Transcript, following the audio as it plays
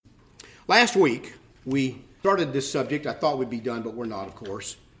Last week, we started this subject. I thought we'd be done, but we're not, of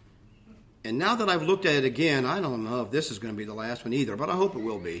course. And now that I've looked at it again, I don't know if this is going to be the last one either, but I hope it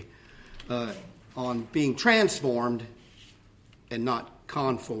will be, on being transformed and not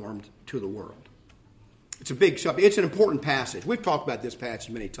conformed to the world. It's a big subject. It's an important passage. We've talked about this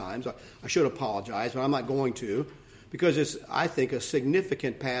passage many times. I should apologize, but I'm not going to, because it's, I think, a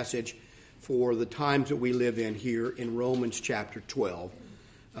significant passage for the times that we live in here in Romans chapter 12,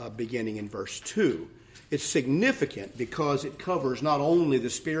 beginning in verse 2. It's significant because it covers not only the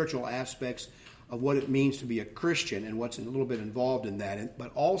spiritual aspects of what it means to be a Christian and what's a little bit involved in that,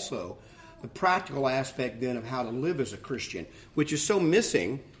 but also the practical aspect then of how to live as a Christian, which is so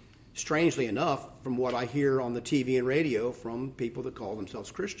missing, strangely enough, from what I hear on the TV and radio from people that call themselves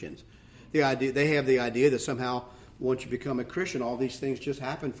Christians. They have the idea that somehow once you become a Christian, all these things just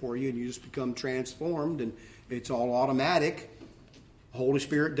happen for you and you just become transformed and it's all automatic. The Holy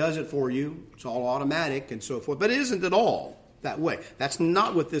Spirit does it for you. It's all automatic and so forth. But it isn't at all that way. That's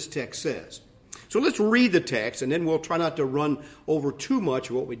not what this text says. So let's read the text, and then we'll try not to run over too much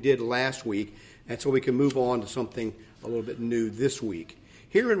of what we did last week, and so we can move on to something a little bit new this week.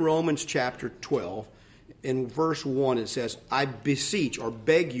 Here in Romans chapter 12, in verse 1, it says, I beseech or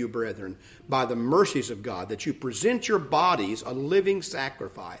beg you, brethren, by the mercies of God, that you present your bodies a living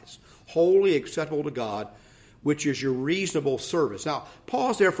sacrifice, wholly acceptable to God, which is your reasonable service. Now,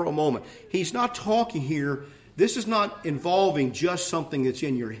 pause there for a moment. He's not talking here, this is not involving just something that's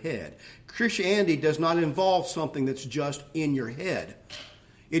in your head. Christianity does not involve something that's just in your head.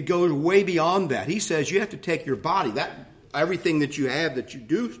 It goes way beyond that. He says you have to take your body, everything that you have that you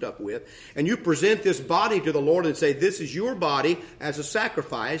do stuff with, and you present this body to the Lord and say, this is your body as a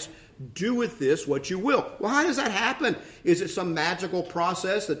sacrifice. Do with this what you will. Well, how does that happen? Is it some magical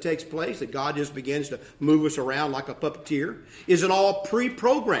process that takes place that God just begins to move us around like a puppeteer? Is it all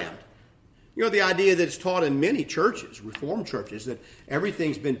pre-programmed? You know, the idea that it's taught in many churches, Reformed churches, that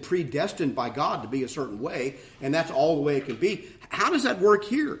everything's been predestined by God to be a certain way, and that's all the way it can be. How does that work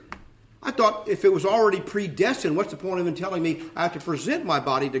here? I thought if it was already predestined, what's the point of him telling me I have to present my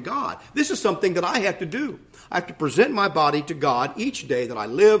body to God? This is something that I have to do. I have to present my body to God each day that I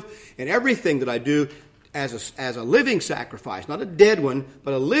live, and everything that I do as a living sacrifice, not a dead one,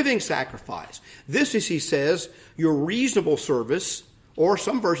 but a living sacrifice. This is, he says, your reasonable service, or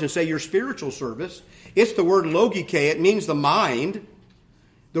some versions say your spiritual service. It's the word logike. It means the mind.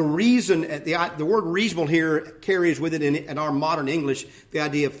 The reason, the word reasonable here carries with it in our modern English the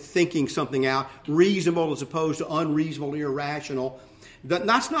idea of thinking something out, reasonable as opposed to unreasonable, irrational.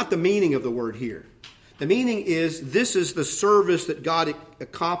 That's not the meaning of the word here. The meaning is this is the service that God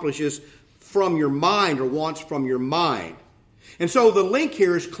accomplishes from your mind or wants from your mind. And so the link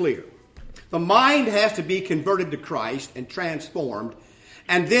here is clear. The mind has to be converted to Christ and transformed,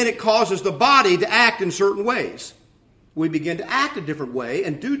 and then it causes the body to act in certain ways. We begin to act a different way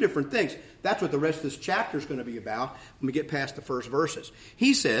and do different things. That's what the rest of this chapter is going to be about when we get past the first verses.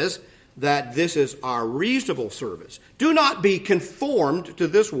 He says that this is our reasonable service. Do not be conformed to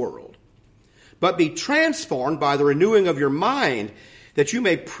this world, but be transformed by the renewing of your mind, that you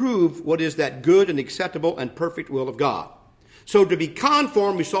may prove what is that good and acceptable and perfect will of God. So to be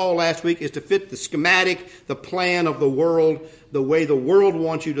conformed, we saw last week, is to fit the schematic, the plan of the world, the way the world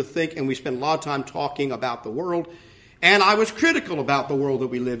wants you to think, and we spent a lot of time talking about the world. And I was critical about the world that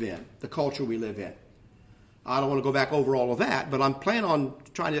we live in, the culture we live in. I don't want to go back over all of that, but I'm planning on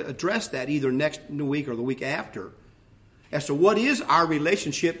trying to address that either next week or the week after, as to what is our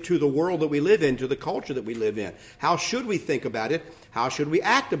relationship to the world that we live in, to the culture that we live in. How should we think about it? How should we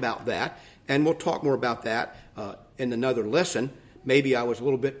act about that? And we'll talk more about that in another lesson. Maybe I was a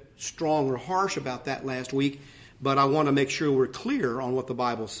little bit strong or harsh about that last week, but I want to make sure we're clear on what the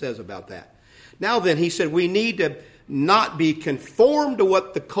Bible says about that. Now then, he said we need to not be conformed to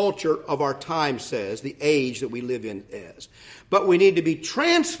what the culture of our time says, the age that we live in is, but we need to be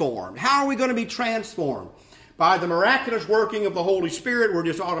transformed. How are we going to be transformed? By the miraculous working of the Holy Spirit, we're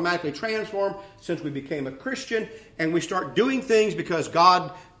just automatically transformed since we became a Christian, and we start doing things because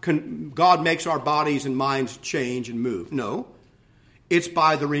God makes our bodies and minds change and move. No, it's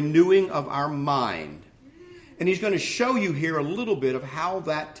by the renewing of our mind. And he's going to show you here a little bit of how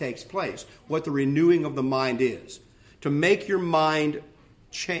that takes place, what the renewing of the mind is. To make your mind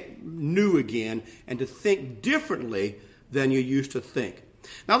new again and to think differently than you used to think.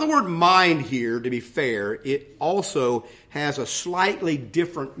 Now, the word mind here, to be fair, it also has a slightly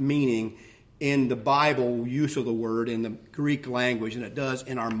different meaning in the Bible use of the word in the Greek language than it does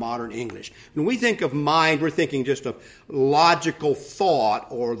in our modern English. When we think of mind, we're thinking just of logical thought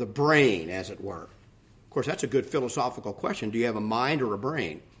or the brain, as it were. Of course, that's a good philosophical question. Do you have a mind or a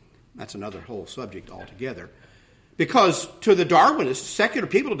brain? That's another whole subject altogether. Because to the Darwinists, secular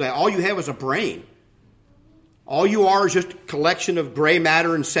people today, all you have is a brain. All you are is just a collection of gray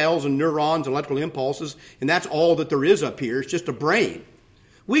matter and cells and neurons and electrical impulses, and that's all that there is up here. It's just a brain.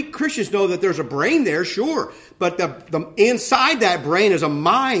 We Christians know that there's a brain there, sure, but the inside that brain is a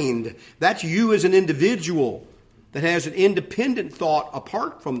mind. That's you as an individual that has an independent thought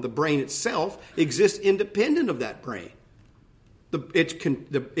apart from the brain itself, exists independent of that brain.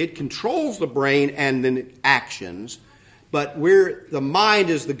 It controls the brain and then actions, but the mind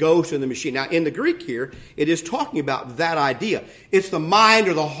is the ghost in the machine. Now, in the Greek here, it is talking about that idea. It's the mind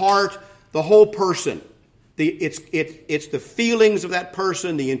or the heart, the whole person. It's the feelings of that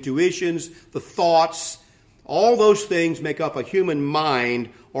person, the intuitions, the thoughts. All those things make up a human mind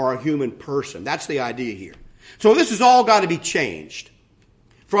or a human person. That's the idea here. So this has all got to be changed.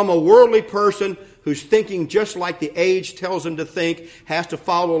 From a worldly person who's thinking just like the age tells him to think, has to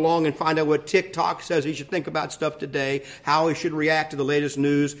follow along and find out what TikTok says he should think about stuff today, how he should react to the latest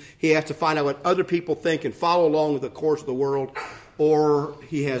news. He has to find out what other people think and follow along with the course of the world, or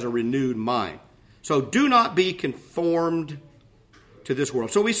he has a renewed mind. So do not be conformed to this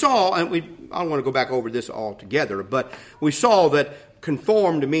world. So we saw, and I don't want to go back over this all together, but we saw that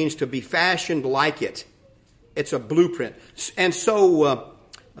conformed means to be fashioned like it. It's a blueprint. And so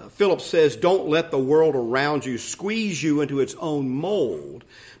Philip says, don't let the world around you squeeze you into its own mold,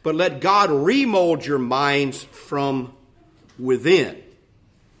 but let God remold your minds from within.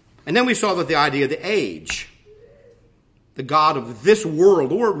 And then we saw that the idea of the age, the God of this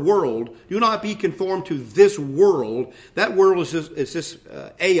world, the word world, do not be conformed to this world. That world is this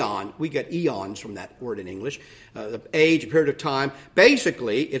aeon. We get eons from that word in English. The age, a period of time.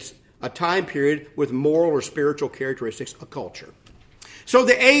 Basically, it's a time period with moral or spiritual characteristics, a culture. So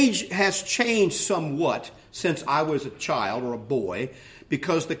the age has changed somewhat since I was a child or a boy,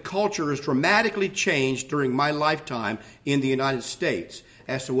 because the culture has dramatically changed during my lifetime in the United States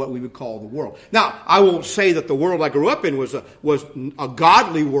as to what we would call the world. Now, I won't say that the world I grew up in was a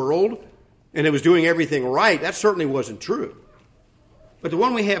godly world and it was doing everything right. That certainly wasn't true. But the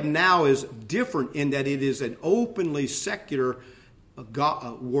one we have now is different in that it is an openly secular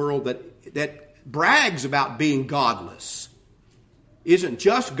world that brags about being godless. Isn't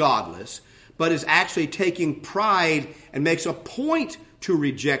just godless, but is actually taking pride and makes a point to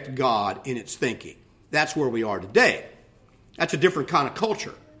reject God in its thinking. That's where we are today. That's a different kind of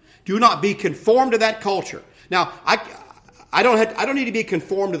culture. Do not be conformed to that culture. Now, I don't need to be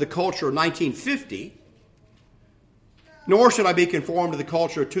conformed to the culture of 1950, nor should I be conformed to the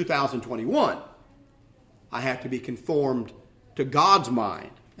culture of 2021. I have to be conformed to God's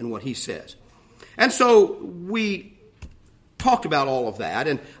mind and what He says. And so we talked about all of that,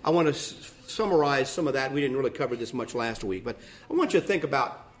 and I want to summarize some of that. We didn't really cover this much last week, but I want you to think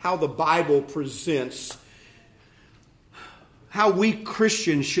about how the Bible presents how we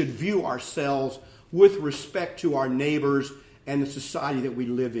Christians should view ourselves with respect to our neighbors and the society that we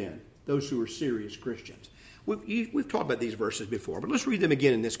live in, those who are serious Christians. We've talked about these verses before, but let's read them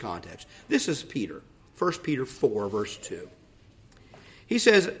again in this context. This is Peter, 1 Peter 4, verse 2. He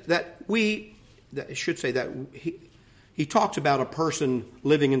says that he talks about a person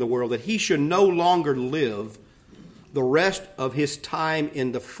living in the world, that he should no longer live the rest of his time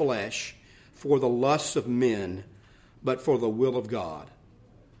in the flesh for the lusts of men, but for the will of God.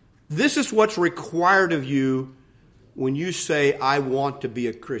 This is what's required of you when you say, I want to be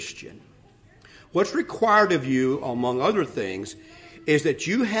a Christian. What's required of you, among other things, is that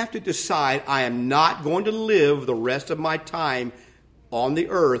you have to decide, I am not going to live the rest of my time on the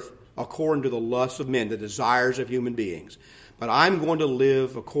earth according to the lusts of men, the desires of human beings. But I'm going to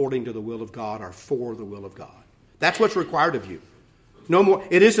live according to the will of God or for the will of God. That's what's required of you. No more.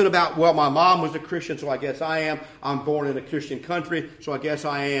 It isn't about, well, my mom was a Christian, so I guess I am. I'm born in a Christian country, so I guess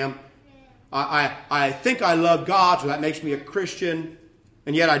I am. I think I love God, so that makes me a Christian,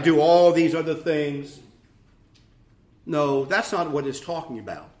 and yet I do all these other things. No, that's not what it's talking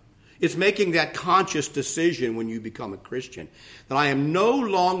about. It's making that conscious decision when you become a Christian, that I am no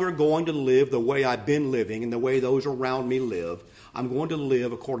longer going to live the way I've been living and the way those around me live. I'm going to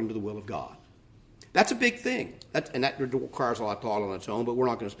live according to the will of God. That's a big thing. And that requires a lot of thought on its own, but we're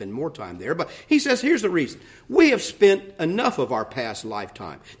not going to spend more time there. But he says, here's the reason. We have spent enough of our past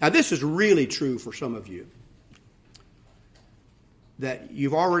lifetime. Now, this is really true for some of you, that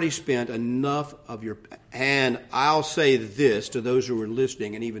you've already spent enough of your... And I'll say this to those who are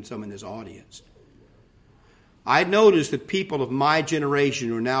listening and even some in this audience. I noticed that people of my generation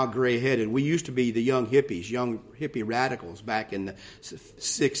who are now gray-headed, we used to be the young hippies, young hippie radicals back in the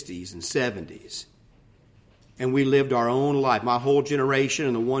 60s and 70s. And we lived our own life. My whole generation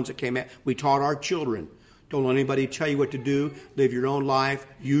and the ones that came out, we taught our children. Don't let anybody tell you what to do. Live your own life.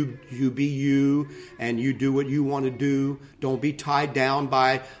 You be you, and you do what you want to do. Don't be tied down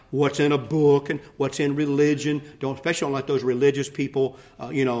by what's in a book and what's in religion. Especially don't let those religious people,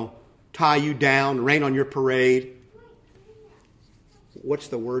 tie you down, rain on your parade. What's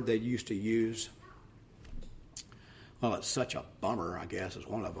the word they used to use? Well, it's such a bummer, I guess, is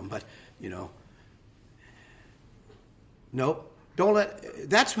one of them. But, nope. Don't let.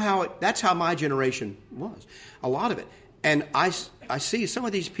 That's how my generation was. A lot of it. And I see some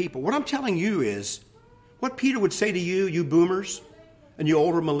of these people. What I'm telling you is what Peter would say to you, you boomers and you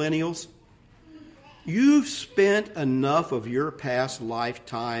older millennials. You've spent enough of your past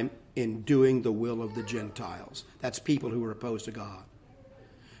lifetime in doing the will of the Gentiles. That's people who are opposed to God.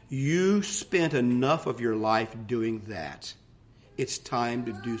 You spent enough of your life doing that. It's time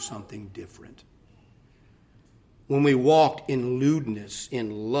to do something different. When we walked in lewdness,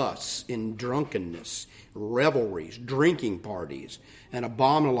 in lusts, in drunkenness, revelries, drinking parties, and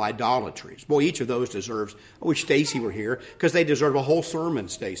abominable idolatries. Boy, each of those deserves, I wish Stacy were here, because they deserve a whole sermon,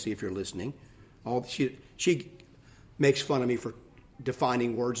 Stacy, if you're listening. She makes fun of me for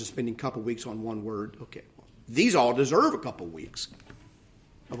defining words and spending a couple weeks on one word. Okay, these all deserve a couple weeks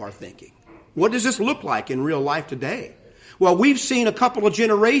of our thinking. What does this look like in real life today? Well, we've seen a couple of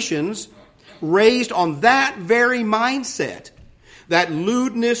generations raised on that very mindset. That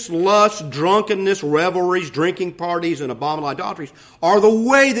lewdness, lust, drunkenness, revelries, drinking parties, and abominable idolatries are the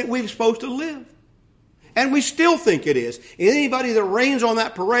way that we're supposed to live. And we still think it is. Anybody that rains on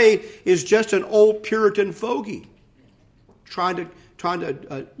that parade is just an old Puritan fogey trying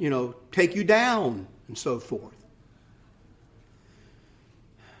to take you down and so forth.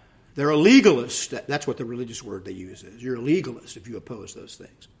 They're a legalist. That's what the religious word they use is. You're a legalist if you oppose those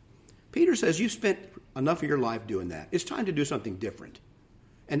things. Peter says you've spent enough of your life doing that. It's time to do something different.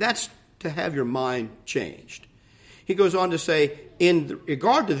 And that's to have your mind changed. He goes on to say, in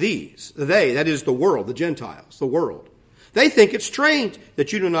regard to these, they, that is the world, the Gentiles, the world, they think it's strange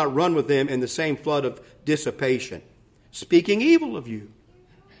that you do not run with them in the same flood of dissipation, speaking evil of you.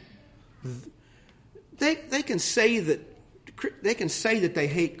 They can say that they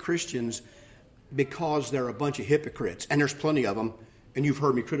hate Christians because they're a bunch of hypocrites, and there's plenty of them. And you've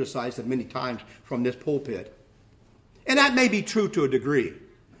heard me criticize them many times from this pulpit. And that may be true to a degree.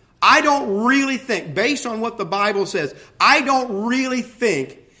 I don't really think, based on what the Bible says, I don't really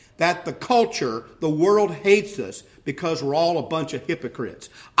think that the culture, the world hates us because we're all a bunch of hypocrites.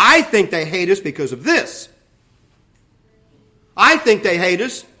 I think they hate us because of this. I think they hate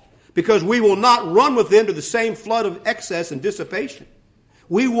us because we will not run with them to the same flood of excess and dissipation.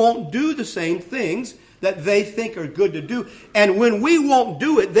 We won't do the same things that they think are good to do. And when we won't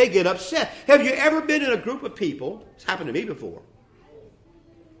do it, they get upset. Have you ever been in a group of people, it's happened to me before,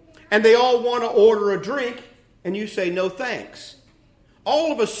 and they all want to order a drink, and you say no thanks.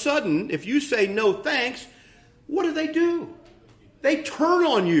 All of a sudden, if you say no thanks, what do? They turn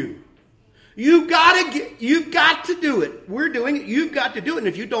on you. You've got to do it. We're doing it. You've got to do it. And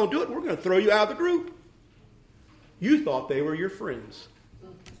if you don't do it, we're going to throw you out of the group. You thought they were your friends.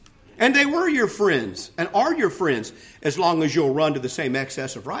 And they were your friends and are your friends as long as you'll run to the same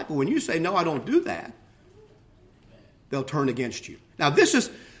excess of right. But when you say, no, I don't do that, they'll turn against you. Now,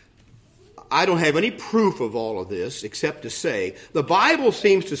 I don't have any proof of all of this except to say the Bible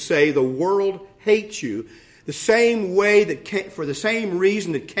seems to say the world hates you the same way for the same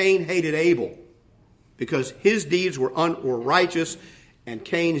reason that Cain hated Abel, because his deeds were righteous and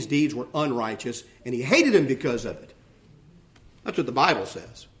Cain's deeds were unrighteous, and he hated him because of it. That's what the Bible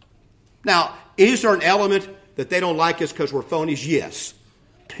says. Now, is there an element that they don't like us because we're phonies? Yes.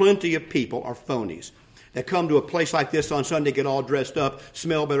 Plenty of people are phonies. They come to a place like this on Sunday, get all dressed up,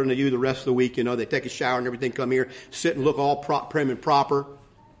 smell better than they do the rest of the week. They take a shower and everything, come here, sit and look all prim and proper,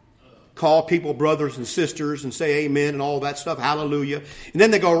 call people brothers and sisters and say amen and all that stuff, hallelujah. And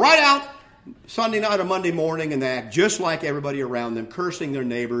then they go right out Sunday night or Monday morning and they act just like everybody around them, cursing their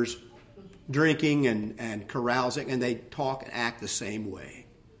neighbors, drinking and carousing, and they talk and act the same way.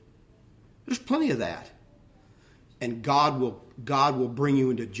 There's plenty of that. And God will bring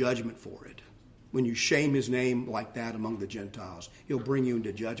you into judgment for it. When you shame his name like that among the Gentiles, he'll bring you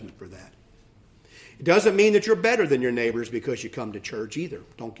into judgment for that. It doesn't mean that you're better than your neighbors because you come to church either.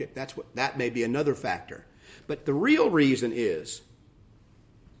 That may be another factor. But the real reason is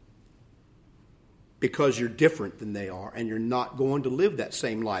because you're different than they are and you're not going to live that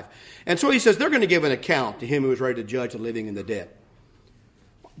same life. And so he says they're going to give an account to him who is ready to judge the living and the dead.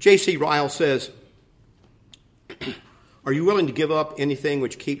 J.C. Ryle says, are you willing to give up anything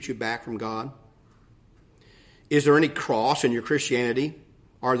which keeps you back from God? Is there any cross in your Christianity?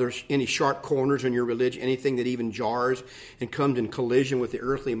 Are there any sharp corners in your religion? Anything that even jars and comes in collision with the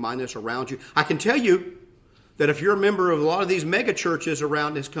earthly mindedness around you? I can tell you that if you're a member of a lot of these mega churches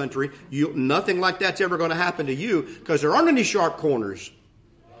around this country, nothing like that's ever going to happen to you because there aren't any sharp corners.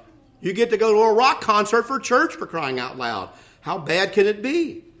 You get to go to a rock concert for church, for crying out loud. How bad can it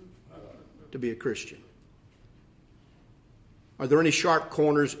be to be a Christian? Are there any sharp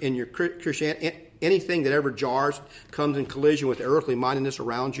corners in your Christianity? Anything that ever jars, comes in collision with the earthly mindedness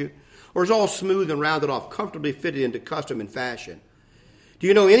around you? Or is all smooth and rounded off, comfortably fitted into custom and fashion? Do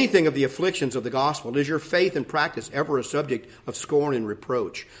you know anything of the afflictions of the gospel? Is your faith and practice ever a subject of scorn and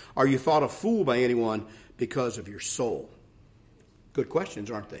reproach? Are you thought a fool by anyone because of your soul? Good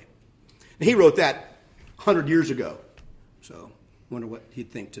questions, aren't they? And he wrote that 100 years ago. So, I wonder what he'd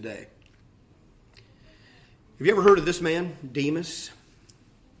think today. Have you ever heard of this man, Demas?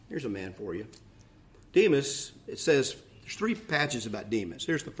 Here's a man for you. Demas, it says, there's 3 passages about Demas.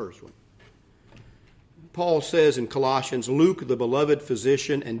 Here's the first one. Paul says in Colossians, Luke, the beloved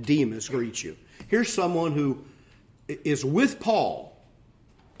physician, and Demas greet you. Here's someone who is with Paul.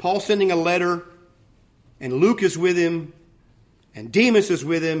 Paul sending a letter, and Luke is with him, and Demas is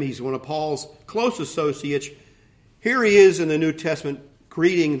with him. He's one of Paul's close associates. Here he is in the New Testament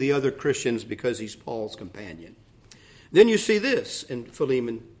greeting the other Christians because he's Paul's companion. Then you see this in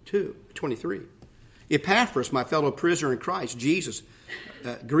Philemon 2:23. Epaphras, my fellow prisoner in Christ, Jesus,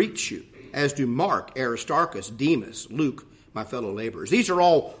 greets you, as do Mark, Aristarchus, Demas, Luke, my fellow laborers. These are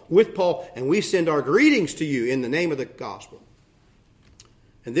all with Paul, and we send our greetings to you in the name of the gospel.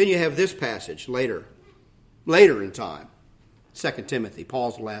 And then you have this passage later in time, 2 Timothy,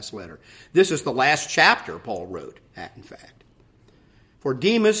 Paul's last letter. This is the last chapter Paul wrote, in fact. For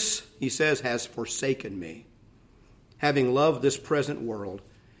Demas, he says, has forsaken me, having loved this present world,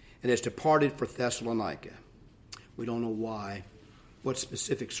 and has departed for Thessalonica. We don't know why, what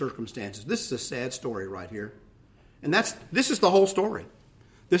specific circumstances. This is a sad story right here. And this is the whole story.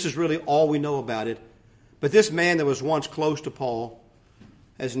 This is really all we know about it. But this man that was once close to Paul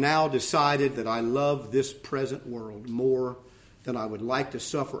has now decided that I love this present world more than I would like to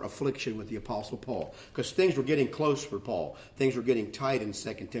suffer affliction with the Apostle Paul. Because things were getting close for Paul. Things were getting tight in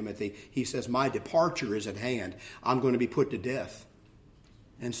 2 Timothy. He says, my departure is at hand. I'm going to be put to death.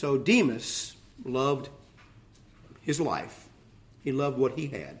 And so Demas loved his life. He loved what he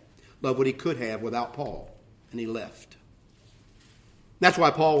had. Loved what he could have without Paul. And he left. That's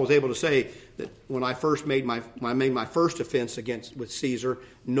why Paul was able to say that when I made my first offense with Caesar,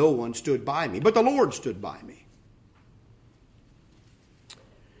 no one stood by me. But the Lord stood by me.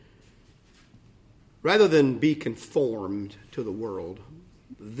 Rather than be conformed to the world,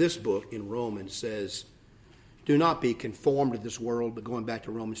 this book in Romans says, do not be conformed to this world, but going back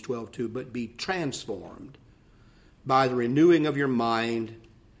to Romans 12:2, but be transformed by the renewing of your mind,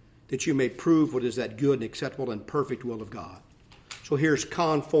 that you may prove what is that good and acceptable and perfect will of God. So here's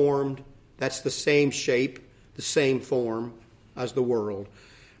conformed. That's the same shape, the same form as the world.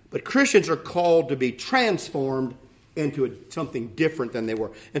 But Christians are called to be transformed into something different than they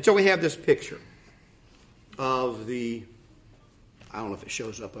were. And so we have this picture of I don't know if it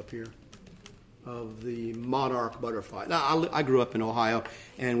shows up here, of the monarch butterfly. Now, I grew up in Ohio,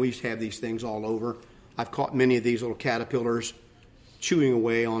 and we used to have these things all over. I've caught many of these little caterpillars chewing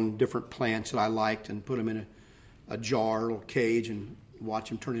away on different plants that I liked and put them in a jar, a little cage, and watch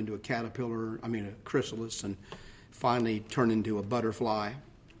them turn into a chrysalis, and finally turn into a butterfly.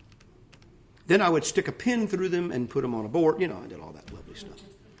 Then I would stick a pin through them and put them on a board. I did all that lovely stuff.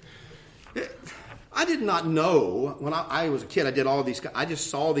 I did not know, when I was a kid, I did all these, I just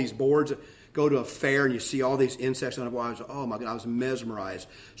saw these boards, go to a fair and you see all these insects on it. Oh my God, I was mesmerized.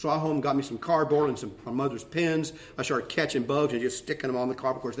 So I home got me some cardboard and some my mother's pins. I started catching bugs and just sticking them on the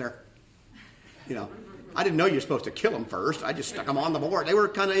cardboard. Of course, I didn't know you were supposed to kill them first. I just stuck them on the board. They were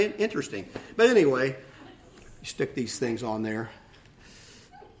kind of interesting. But anyway, you stick these things on there.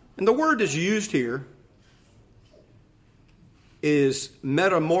 And the word that's used here is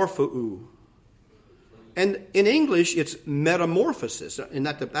metamorphou. And in English, it's metamorphosis. And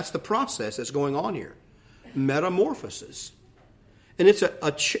that's the process that's going on here. Metamorphosis. And it's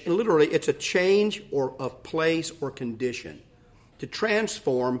literally, it's a change of place or condition. To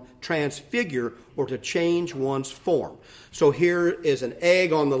transform, transfigure, or to change one's form. So here is an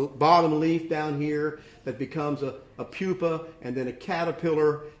egg on the bottom leaf down here that becomes a pupa and then a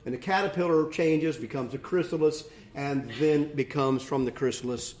caterpillar. And the caterpillar changes, becomes a chrysalis, and then becomes from the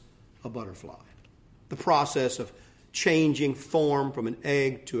chrysalis a butterfly. The process of changing form from an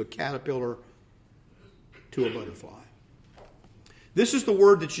egg to a caterpillar to a butterfly. This is the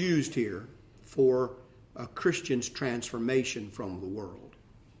word that's used here for a Christian's transformation from the world.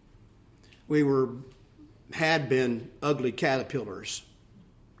 Had been ugly caterpillars,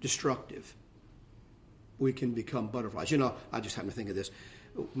 destructive. We can become butterflies. I just happen to think of this.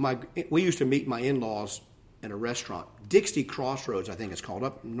 We used to meet my in-laws in a restaurant, Dixie Crossroads, I think it's called,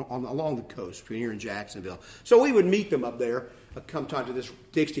 up along the coast between here and Jacksonville. So we would meet them up there, come time to this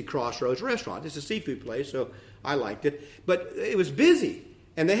Dixie Crossroads restaurant. It's a seafood place, so I liked it. But it was busy,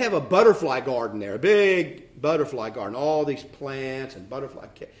 and they have a butterfly garden there, a big butterfly garden, all these plants and butterfly,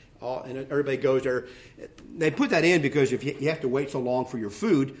 and everybody goes there. They put that in because if you have to wait so long for your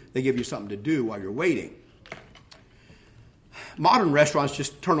food, they give you something to do while you're waiting. Modern restaurants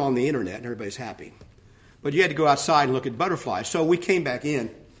just turn on the internet and everybody's happy. But you had to go outside and look at butterflies. So we came back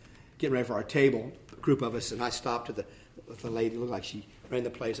in, getting ready for our table, a group of us, and I stopped to the lady, looked like she ran the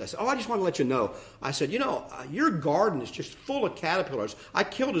place. I said, I just want to let you know. I said, your garden is just full of caterpillars. I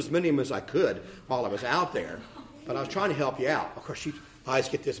killed as many of them as I could while I was out there, but I was trying to help you out. Of course, she eyes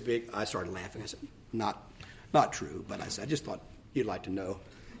get this big. I started laughing. I said, not true, but I said, I just thought you'd like to know.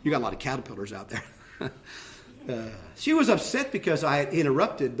 You got a lot of caterpillars out there. She was upset because I had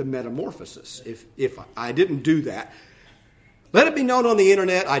interrupted the metamorphosis. If I didn't do that, let it be known on the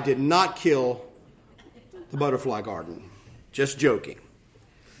internet, I did not kill the butterfly garden. Just joking.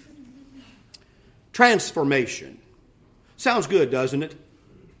 Transformation. Sounds good, doesn't it?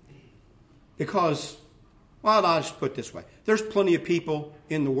 Because, well, I'll just put it this way. There's plenty of people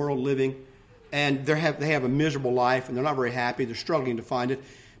in the world living, and they have a miserable life, and they're not very happy. They're struggling to find it.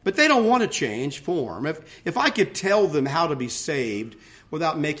 But they don't want to change form. If I could tell them how to be saved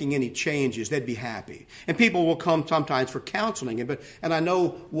without making any changes, they'd be happy. And people will come sometimes for counseling, and I know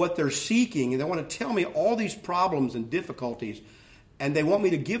what they're seeking, and they want to tell me all these problems and difficulties, and they want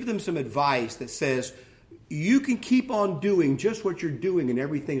me to give them some advice that says, you can keep on doing just what you're doing, and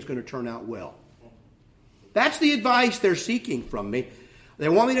everything's going to turn out well. That's the advice they're seeking from me. They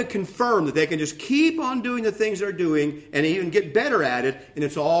want me to confirm that they can just keep on doing the things they're doing and even get better at it, and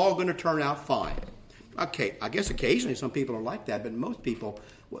it's all going to turn out fine. Okay, I guess occasionally some people are like that, but most people,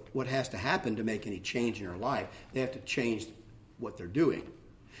 what has to happen to make any change in their life, they have to change what they're doing.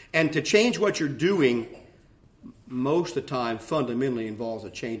 And to change what you're doing, most of the time, fundamentally involves a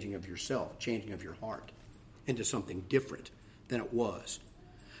changing of yourself, changing of your heart into something different than it was.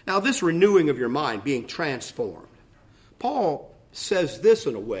 Now, this renewing of your mind, being transformed, Paul says this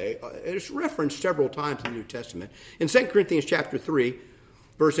in a way. It's referenced several times in the New Testament. In 2 Corinthians chapter 3,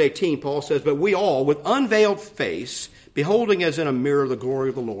 verse 18, Paul says, but we all, with unveiled face, beholding as in a mirror the glory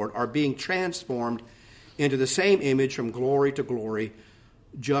of the Lord, are being transformed into the same image from glory to glory,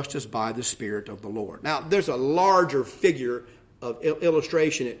 just as by the Spirit of the Lord. Now, there's a larger figure of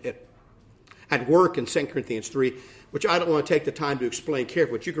illustration at work in 2 Corinthians 3, which I don't want to take the time to explain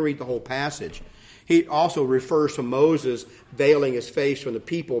carefully, but you can read the whole passage. He also refers to Moses veiling his face from the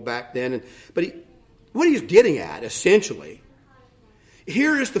people back then. What he's getting at, essentially,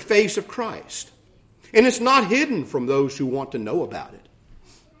 here is the face of Christ. And it's not hidden from those who want to know about it.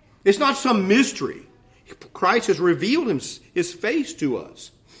 It's not some mystery. Christ has revealed his face to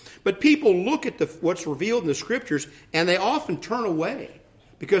us. But people look at what's revealed in the Scriptures, and they often turn away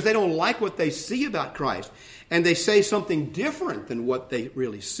because they don't like what they see about Christ. And they say something different than what they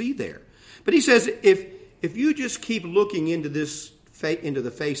really see there. But he says, if you just keep looking into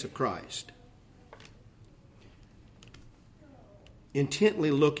the face of Christ, intently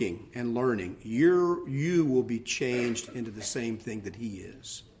looking and learning, you will be changed into the same thing that he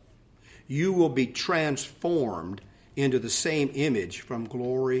is. You will be transformed into the same image from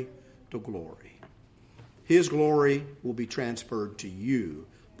glory to glory. His glory will be transferred to you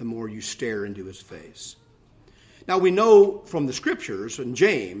the more you stare into his face. Now, we know from the Scriptures in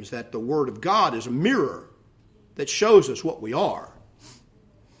James that the Word of God is a mirror that shows us what we are.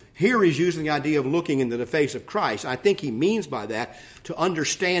 Here he's using the idea of looking into the face of Christ. I think he means by that to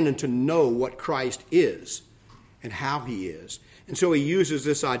understand and to know what Christ is and how he is. And so he uses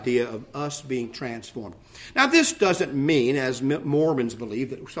this idea of us being transformed. Now, this doesn't mean, as Mormons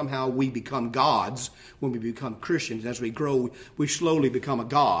believe, that somehow we become gods when we become Christians. As we grow, we slowly become a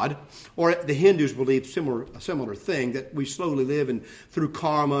god. Or the Hindus believe a similar thing, that we slowly live, and through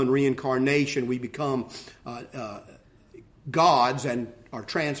karma and reincarnation, we become gods and are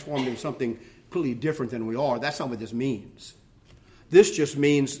transformed into something completely different than we are. That's not what this means. This just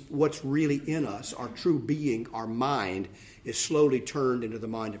means what's really in us, our true being, our mind, is slowly turned into the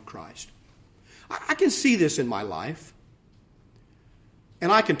mind of Christ. I can see this in my life. And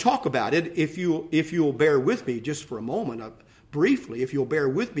I can talk about it if you'll bear with me just for a moment, briefly, if you'll bear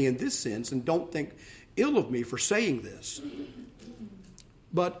with me in this sense and don't think ill of me for saying this.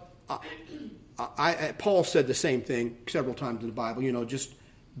 But Paul said the same thing several times in the Bible. Just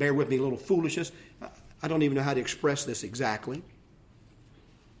bear with me, a little foolishness. I don't even know how to express this exactly.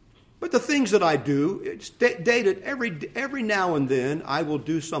 But the things that I do, it's dated every now and then. I will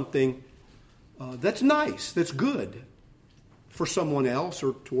do something that's nice, that's good for someone else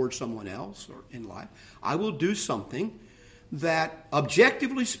or towards someone else or in life. I will do something that,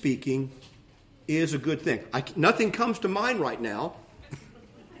 objectively speaking, is a good thing. Nothing comes to mind right now.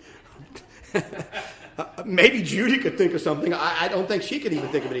 Maybe Judy could think of something. I don't think she could even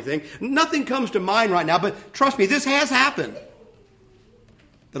think of anything. Nothing comes to mind right now, but trust me, this has happened.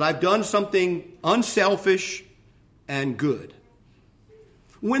 That I've done something unselfish and good.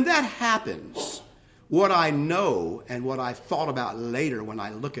 When that happens, what I know and what I've thought about later when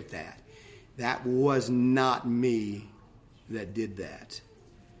I look at that was not me that did that.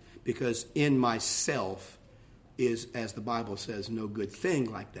 Because in myself is, as the Bible says, no good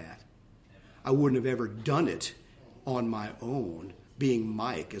thing like that. I wouldn't have ever done it on my own, being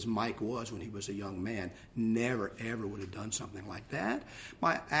Mike, as Mike was when he was a young man. Never, ever would have done something like that.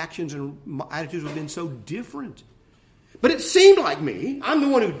 My actions and my attitudes would have been so different. But it seemed like me. I'm the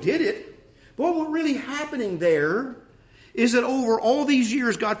one who did it. But what really happening there is that over all these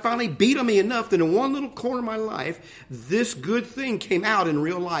years, God finally beat on me enough that in one little corner of my life, this good thing came out in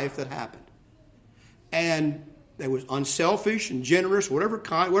real life that happened. And it was unselfish and generous, whatever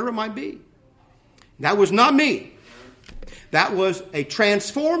it might be. That was not me. That was a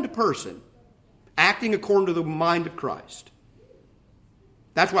transformed person acting according to the mind of Christ.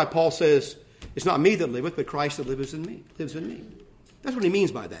 That's why Paul says, it's not me that liveth, but Christ that lives in me. That's what he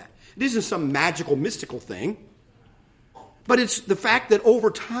means by that. It isn't some magical, mystical thing. But it's the fact that over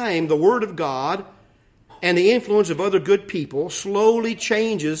time, the Word of God and the influence of other good people slowly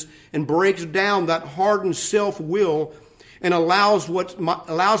changes and breaks down that hardened self-will and allows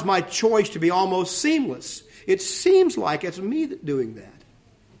my choice to be almost seamless. It seems like it's me that's doing that.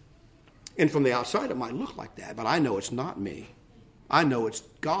 And from the outside, it might look like that, but I know it's not me. I know it's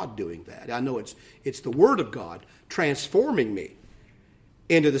God doing that. I know it's the Word of God transforming me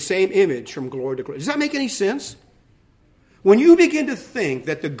into the same image from glory to glory. Does that make any sense? When you begin to think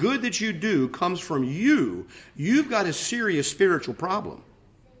that the good that you do comes from you, you've got a serious spiritual problem.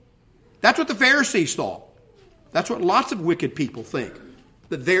 That's what the Pharisees thought. That's what lots of wicked people think.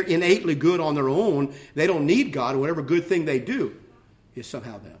 That they're innately good on their own. They don't need God, and whatever good thing they do is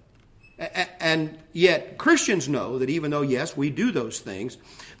somehow them. And yet Christians know that even though, yes, we do those things,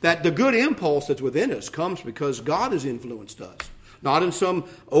 that the good impulse that's within us comes because God has influenced us. Not in some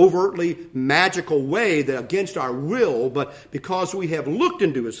overtly magical way that against our will, but because we have looked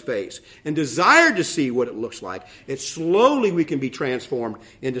into His face and desired to see what it looks like, slowly we can be transformed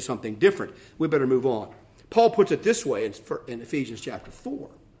into something different. We better move on. Paul puts it this way in Ephesians chapter 4.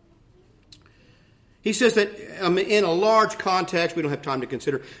 He says that in a large context, we don't have time to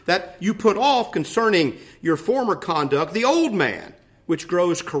consider, that you put off concerning your former conduct the old man, which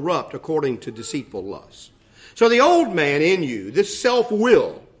grows corrupt according to deceitful lusts. So the old man in you, this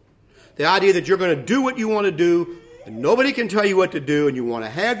self-will, the idea that you're going to do what you want to do, and nobody can tell you what to do, and you want to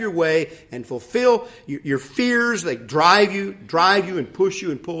have your way and fulfill your fears, they drive you and push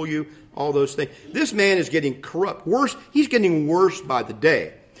you and pull you, all those things. This man is getting corrupt. Worse, he's getting worse by the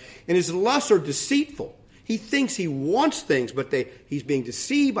day. And his lusts are deceitful. He thinks he wants things, but he's being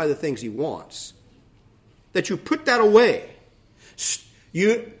deceived by the things he wants. That you put that away.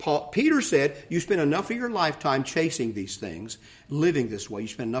 Peter said, you spend enough of your lifetime chasing these things, living this way. You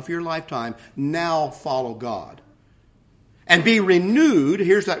spend enough of your lifetime, now follow God. And be renewed.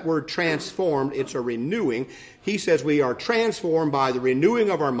 Here's that word transformed. It's a renewing. He says we are transformed by the renewing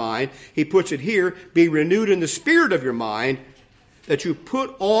of our mind. He puts it here, be renewed in the spirit of your mind, that you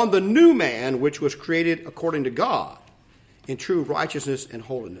put on the new man, which was created according to God, in true righteousness and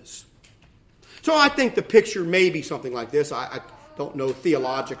holiness. So I think the picture may be something like this. I don't know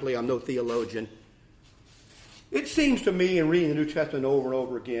theologically. I'm no theologian. It seems to me in reading the New Testament over and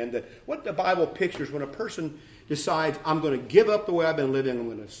over again that what the Bible pictures when a person decides, I'm going to give up the way I've been living, I'm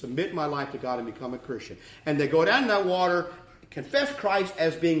going to submit my life to God and become a Christian. And they go down in that water, confess Christ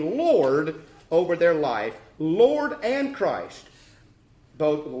as being Lord over their life, Lord and Christ.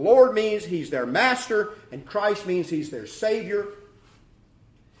 Both Lord means He's their master, and Christ means He's their Savior.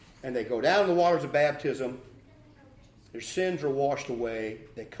 And they go down in the waters of baptism. Their sins are washed away.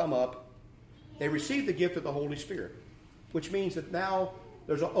 They come up. They receive the gift of the Holy Spirit, which means that now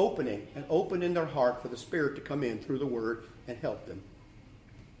there's an opening in their heart for the Spirit to come in through the Word and help them.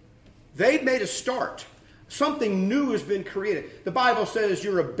 They've made a start. Something new has been created. The Bible says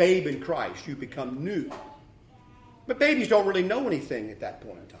you're a babe in Christ. You become new. But babies don't really know anything at that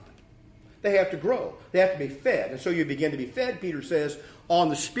point in time. They have to grow. They have to be fed. And so you begin to be fed, Peter says, on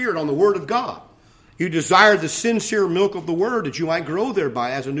the Spirit, on the Word of God. You desire the sincere milk of the Word that you might grow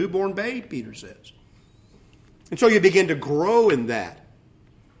thereby as a newborn babe, Peter says. And so you begin to grow in that.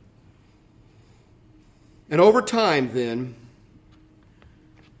 And over time, then,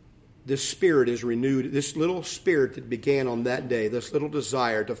 this spirit is renewed. This little spirit that began on that day, this little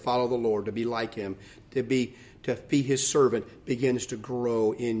desire to follow the Lord, to be like Him, to be His servant, begins to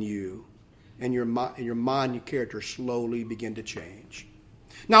grow in you. And your mind, your character slowly begin to change.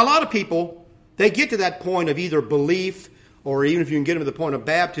 Now, a lot of people, they get to that point of either belief, or even if you can get them to the point of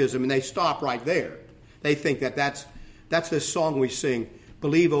baptism, and they stop right there. They think that's this song we sing,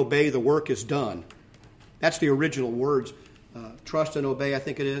 believe, obey, the work is done. That's the original words. Trust and obey, I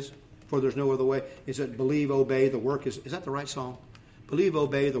think it is. For there's no other way. Is it believe, obey, the work is... Is that the right song? Believe,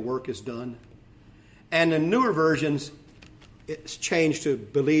 obey, the work is done. And in newer versions, it's changed to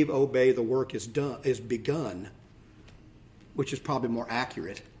believe, obey, the work is done, is begun, which is probably more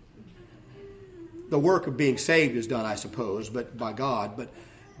accurate. The work of being saved is done, I suppose, but by God. But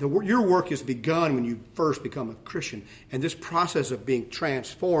your work is begun when you first become a Christian. And this process of being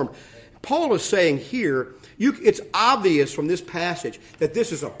transformed, Paul is saying here, it's obvious from this passage that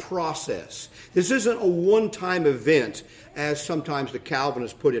this is a process. This isn't a one-time event, as sometimes the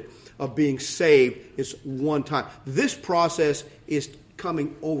Calvinists put it, of being saved is one time. This process is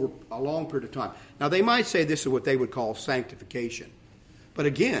coming over a long period of time. Now, they might say this is what they would call sanctification. But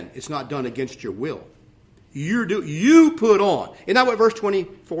again, it's not done against your will. You put on. Isn't that what verse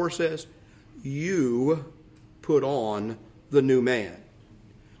 24 says? You put on the new man,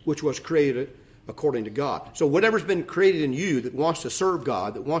 which was created according to God. So whatever's been created in you that wants to serve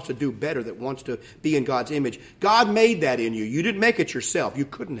God, that wants to do better, that wants to be in God's image, God made that in you. You didn't make it yourself. You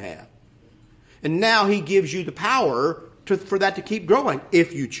couldn't have. And now He gives you the power for that to keep growing,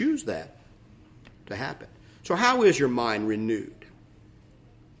 if you choose that to happen. So how is your mind renewed?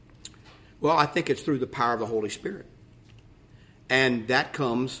 Well, I think it's through the power of the Holy Spirit. And that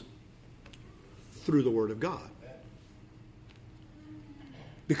comes through the Word of God.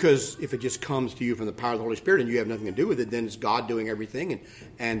 Because if it just comes to you from the power of the Holy Spirit and you have nothing to do with it, then it's God doing everything.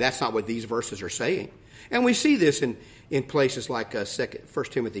 And that's not what these verses are saying. And we see this in places like 2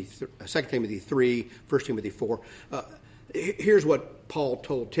 Timothy 3, 1 Timothy 4. Here's what Paul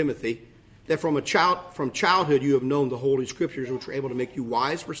told Timothy, that from childhood you have known the Holy Scriptures, which are able to make you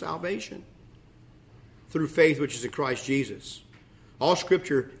wise for salvation through faith which is in Christ Jesus. All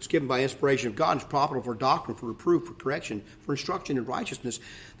Scripture is given by inspiration of God and is profitable for doctrine, for reproof, for correction, for instruction in righteousness,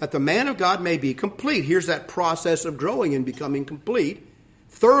 that the man of God may be complete. Here's that process of growing and becoming complete,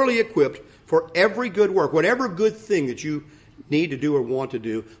 thoroughly equipped for every good work. Whatever good thing that you need to do or want to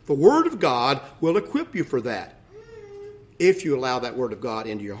do, the Word of God will equip you for that, if you allow that Word of God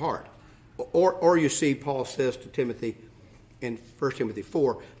into your heart. Or you see, Paul says to Timothy in 1 Timothy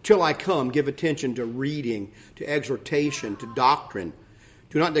 4, till I come, give attention to reading, to exhortation, to doctrine.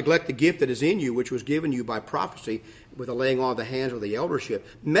 Do not neglect the gift that is in you, which was given you by prophecy with the laying on of the hands of the eldership.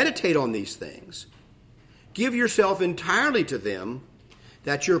 Meditate on these things. Give yourself entirely to them,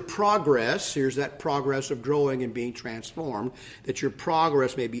 that your progress, here's that progress of growing and being transformed, that your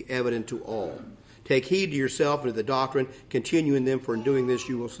progress may be evident to all. Take heed to yourself and to the doctrine. Continue in them, for in doing this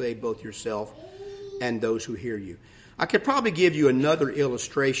you will save both yourself and those who hear you. I could probably give you another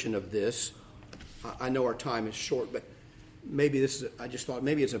illustration of this. I know our time is short, but maybe I just thought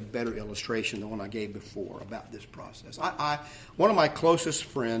maybe it's a better illustration than the one I gave before about this process. One of my closest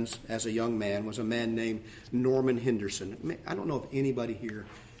friends as a young man was a man named Norman Henderson. I don't know if anybody here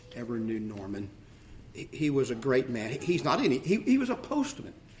ever knew Norman. He was a great man. He was a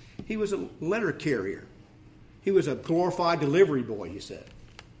postman. He was a letter carrier. He was a glorified delivery boy, he said.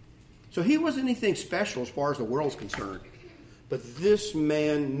 So he wasn't anything special as far as the world's concerned. But this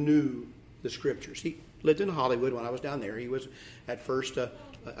man knew the Scriptures. He lived in Hollywood when I was down there. He was at first a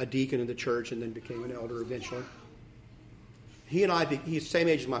deacon in the church and then became an elder eventually. He's the same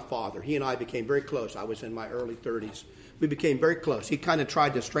age as my father. He and I became very close. I was in my early 30s. We became very close. He kind of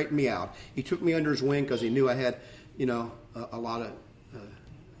tried to straighten me out. He took me under his wing because he knew I had, a lot of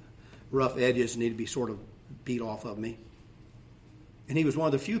rough edges needed to be sort of beat off of me. And he was one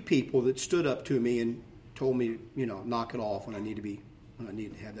of the few people that stood up to me and told me, knock it off when I need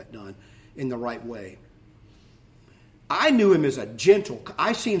to have that done in the right way. I knew him as a gentle.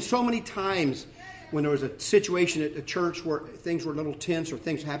 I've seen so many times when there was a situation at the church where things were a little tense or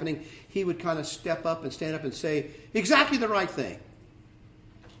things happening, he would kind of step up and stand up and say exactly the right thing.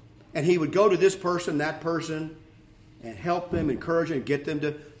 And he would go to this person, that person, and help them, encourage them, get them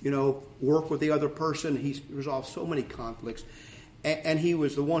to, work with the other person. He's resolved so many conflicts. And he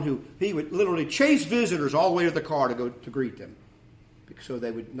was the one he would literally chase visitors all the way to the car to go to greet them, so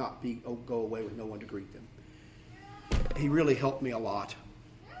they would not go away with no one to greet them. He really helped me a lot.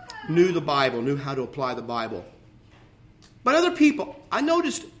 Knew the Bible, knew how to apply the Bible. But I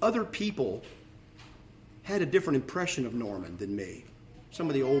noticed other people had a different impression of Norman than me. Some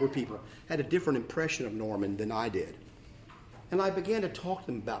of the older people had a different impression of Norman than I did. And I began to talk to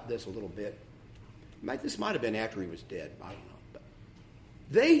them about this a little bit. This might have been after he was dead. I don't know. But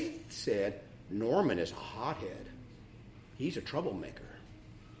they said, Norman is a hothead. He's a troublemaker.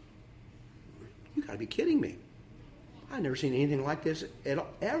 You got to be kidding me. I've never seen anything like this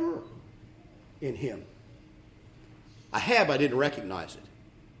ever in him. I didn't recognize it.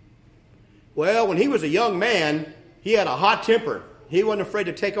 Well, when he was a young man, he had a hot temper. He wasn't afraid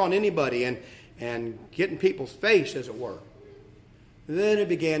to take on anybody and get in people's face, as it were. Then it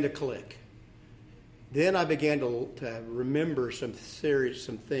began to click. Then I began to remember some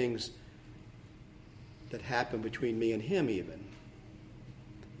things that happened between me and him even.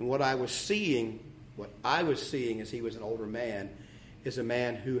 And what I was seeing as he was an older man, is a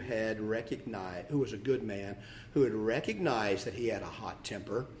man who was a good man, who had recognized that he had a hot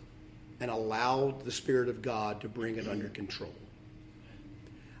temper and allowed the Spirit of God to bring it under control.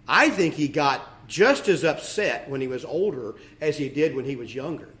 I think he got just as upset when he was older as he did when he was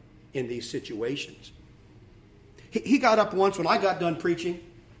younger in these situations. He got up once when I got done preaching.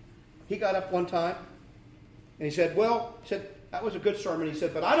 He got up one time and he said, that was a good sermon. He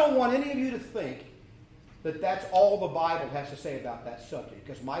said, but I don't want any of you to think that that's all the Bible has to say about that subject,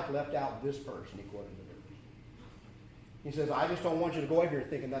 because Mike left out this verse, and he quoted the verse. He says, I just don't want you to go over here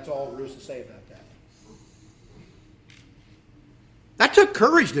thinking that's all there is to say about that. That took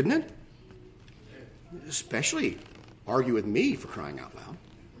courage, didn't it? Especially argue with me, for crying out loud.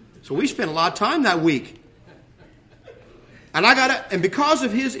 So we spent a lot of time that week. And because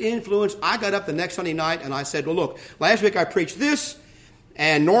of his influence, I got up the next Sunday night and I said, well, look, last week I preached this,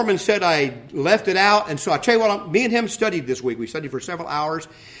 and Norman said I left it out. And so I tell you what, me and him studied this week. We studied for several hours.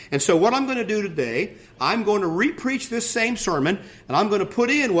 And so what I'm going to do today, I'm going to re-preach this same sermon, and I'm going to put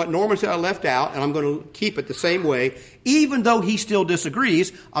in what Norman said I left out, and I'm going to keep it the same way. Even though he still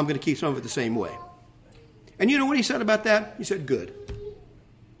disagrees, I'm going to keep some of it the same way. And you know what he said about that? He said, good.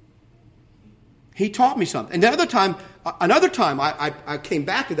 He taught me something. And another time I came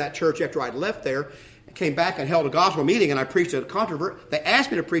back to that church after I'd left there, came back and held a gospel meeting, and I preached they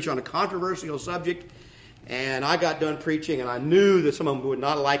asked me to preach on a controversial subject, and I got done preaching, and I knew that some of them would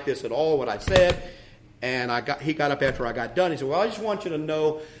not like this at all, what I said, and he got up after I got done. He said, well, I just want you to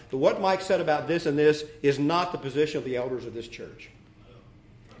know that what Mike said about this and this is not the position of the elders of this church.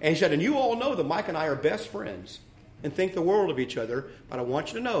 And he said, and you all know that Mike and I are best friends and think the world of each other, but I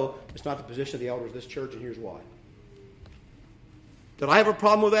want you to know it's not the position of the elders of this church, and here's why. Did I have a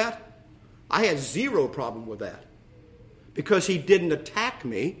problem with that? I had zero problem with that, because he didn't attack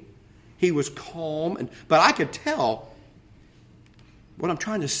me. He was calm, but I could tell. What I'm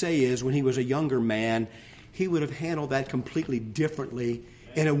trying to say is, when he was a younger man, he would have handled that completely differently,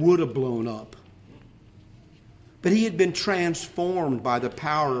 and it would have blown up. But he had been transformed by the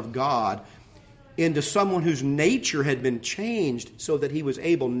power of God into someone whose nature had been changed, so that he was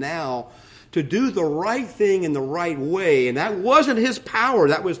able now to do the right thing in the right way. And that wasn't his power.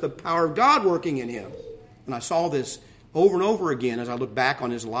 That was the power of God working in him. And I saw this over and over again as I look back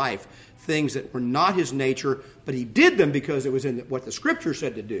on his life. Things that were not his nature, but he did them because it was in what the Scripture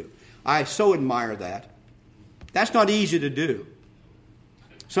said to do. I so admire that. That's not easy to do.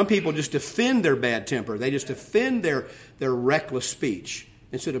 Some people just defend their bad temper. They just defend their reckless speech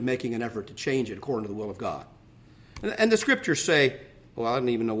instead of making an effort to change it according to the will of God. And the Scriptures say, well, I don't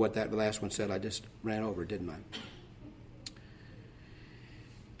even know what that last one said. I just ran over it, didn't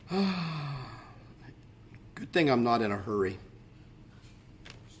I? Good thing I'm not in a hurry.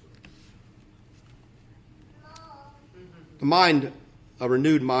 A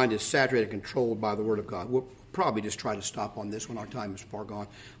renewed mind is saturated and controlled by the Word of God. We'll probably just try to stop on this when our time is far gone.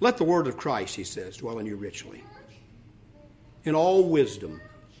 Let the Word of Christ, he says, dwell in you richly, in all wisdom,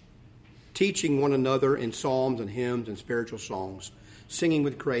 teaching one another in psalms and hymns and spiritual songs, singing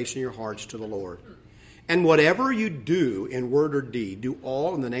with grace in your hearts to the Lord. And whatever you do in word or deed, do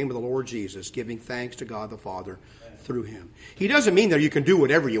all in the name of the Lord Jesus, giving thanks to God the Father through him. He doesn't mean that you can do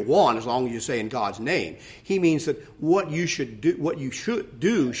whatever you want as long as you say in God's name. He means that what you should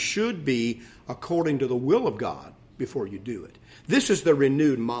do should be according to the will of God before you do it. This is the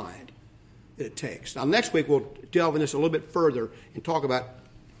renewed mind that it takes. Now, next week we'll delve in this a little bit further and talk about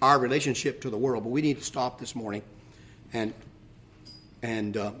our relationship to the world. But we need to stop this morning and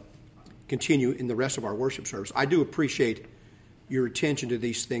continue in the rest of our worship service. I do appreciate your attention to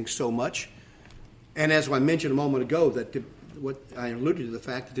these things so much. And as I mentioned a moment ago, what I alluded to the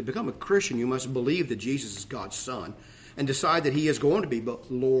fact that to become a Christian, you must believe that Jesus is God's Son and decide that he is going to be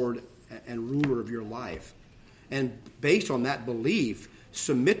Lord and ruler of your life. And based on that belief,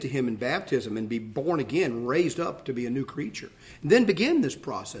 submit to him in baptism and be born again, raised up to be a new creature. And then begin this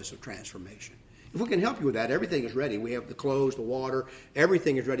process of transformation. If we can help you with that, everything is ready. We have the clothes, the water,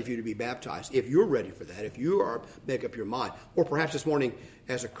 everything is ready for you to be baptized. If you're ready for that, if you are, make up your mind. Or perhaps this morning,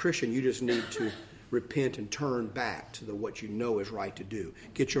 as a Christian, you just need to repent and turn back to what you know is right to do.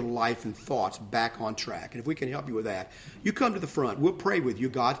 Get your life and thoughts back on track. And if we can help you with that, you come to the front. We'll pray with you.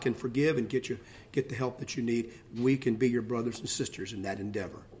 God can forgive and get the help that you need. We can be your brothers and sisters in that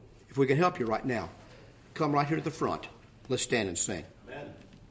endeavor. If we can help you right now, come right here to the front. Let's stand and sing.